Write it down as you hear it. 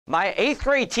My 8th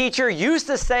grade teacher used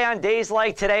to say on days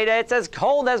like today that it's as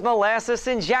cold as molasses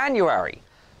in January.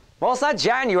 Well, it's not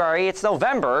January, it's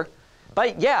November.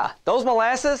 But yeah, those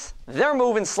molasses, they're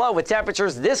moving slow with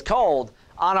temperatures this cold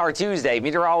on our Tuesday.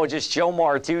 Meteorologist Joe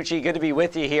Martucci, good to be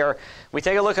with you here. We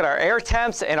take a look at our air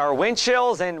temps and our wind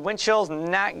chills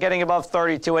not getting above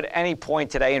 32 at any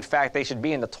point today. In fact, they should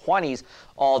be in the 20s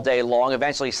all day long,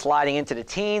 eventually sliding into the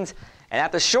teens. And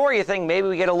at the shore, you think maybe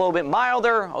we get a little bit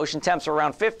milder. Ocean temps are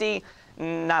around 50.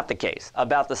 Not the case.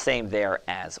 About the same there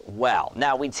as well.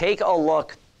 Now, we take a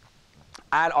look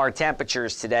at our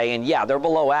temperatures today, and yeah, they're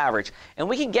below average. And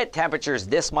we can get temperatures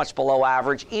this much below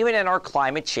average even in our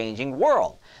climate-changing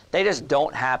world. They just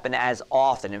don't happen as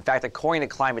often. In fact, according to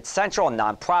Climate Central, a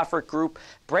nonprofit group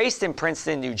based in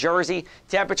Princeton, New Jersey,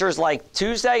 temperatures like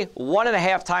Tuesday,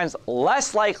 1.5 times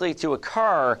less likely to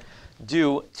occur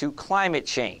due to climate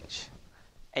change.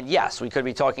 And yes, we could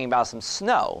be talking about some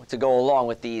snow to go along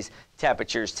with these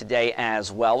temperatures today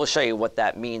as well. We'll show you what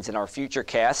that means in our future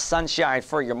cast. Sunshine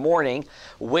for your morning.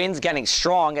 Winds getting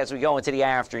strong as we go into the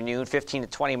afternoon, 15 to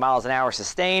 20 miles an hour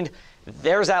sustained.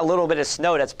 There's that little bit of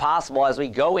snow that's possible as we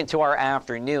go into our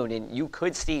afternoon, and you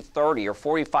could see 30 or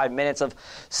 45 minutes of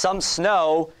some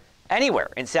snow anywhere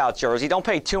in South Jersey. Don't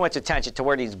pay too much attention to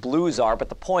where these blues are, but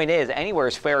the point is anywhere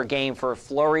is fair game for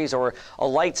flurries or a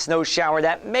light snow shower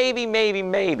that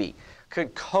maybe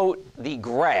could coat the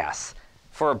grass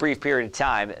for a brief period of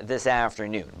time this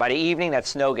afternoon. By the evening, that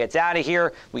snow gets out of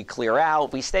here. We clear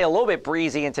out. We stay a little bit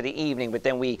breezy into the evening, but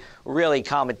then we really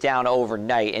calm it down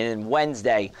overnight. And then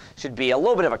Wednesday should be a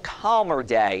little bit of a calmer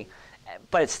day,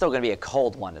 but it's still going to be a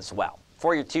cold one as well.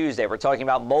 For your Tuesday, we're talking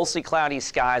about mostly cloudy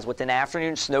skies with an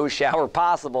afternoon snow shower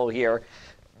possible here.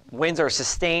 Winds are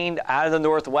sustained out of the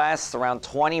northwest, around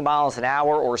 20 miles an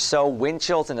hour or so. Wind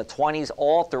chills in the 20s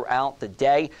all throughout the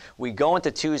day. We go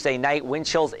into Tuesday night, wind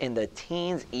chills in the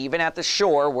teens, even at the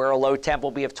shore, where a low temp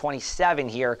will be of 27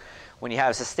 here. When you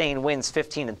have sustained winds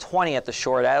 15 and 20 at the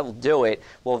shore, that'll do it.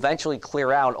 We'll eventually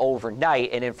clear out overnight.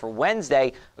 And then for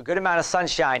Wednesday, a good amount of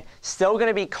sunshine. Still going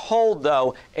to be cold,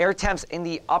 though. Air temps in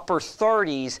the upper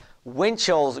 30s. Wind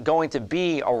chills going to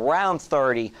be around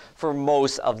 30 for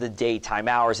most of the daytime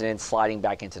hours, and then sliding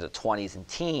back into the 20s and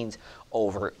teens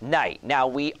overnight. Now,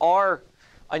 we are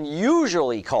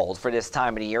unusually cold for this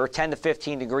time of the year, 10 to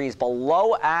 15 degrees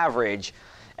below average.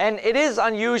 And it is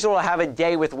unusual to have a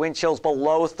day with wind chills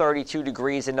below 32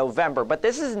 degrees in November, but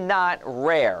this is not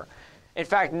rare. In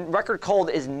fact, record cold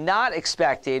is not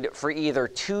expected for either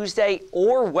Tuesday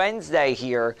or Wednesday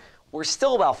here. We're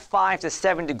still about 5 to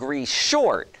 7 degrees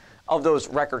short of those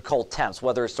record cold temps,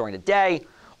 whether it's during the day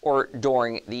or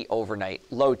during the overnight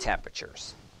low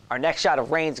temperatures. Our next shot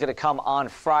of rain is going to come on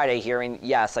Friday here, and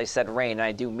yes, I said rain, and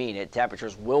I do mean it.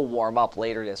 Temperatures will warm up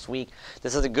later this week.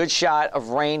 This is a good shot of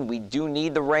rain. We do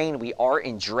need the rain. We are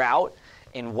in drought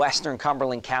in western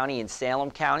Cumberland County and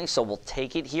Salem County, so we'll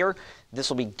take it here. This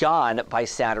will be gone by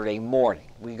Saturday morning.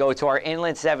 We go to our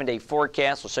inland 7-day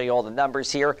forecast. We'll show you all the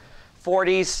numbers here.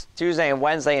 40s Tuesday and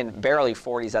Wednesday, and barely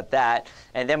 40s at that.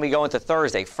 And then we go into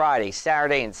Thursday, Friday,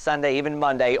 Saturday, and Sunday, even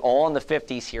Monday, all in the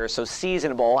 50s here. So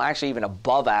seasonable, actually even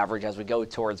above average as we go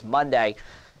towards Monday.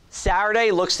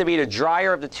 Saturday looks to be the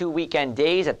drier of the 2 weekend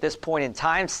days at this point in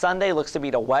time. Sunday looks to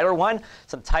be the wetter one.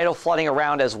 Some tidal flooding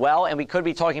around as well. And we could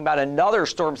be talking about another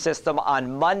storm system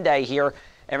on Monday here.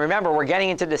 And remember, we're getting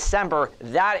into December.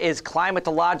 That is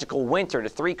climatological winter, the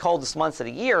 3 coldest months of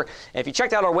the year. And if you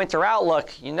checked out our winter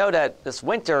outlook, you know that this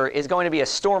winter is going to be a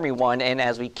stormy one. And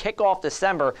as we kick off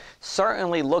December,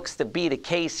 certainly looks to be the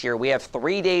case here. We have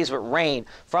 3 days with rain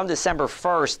from December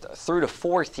 1st through the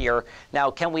 4th here. Now,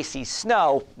 can we see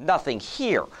snow? Nothing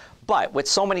here. But with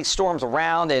so many storms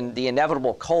around and the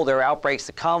inevitable cold air outbreaks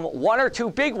to come, 1 or 2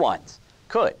 big ones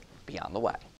could be on the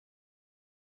way.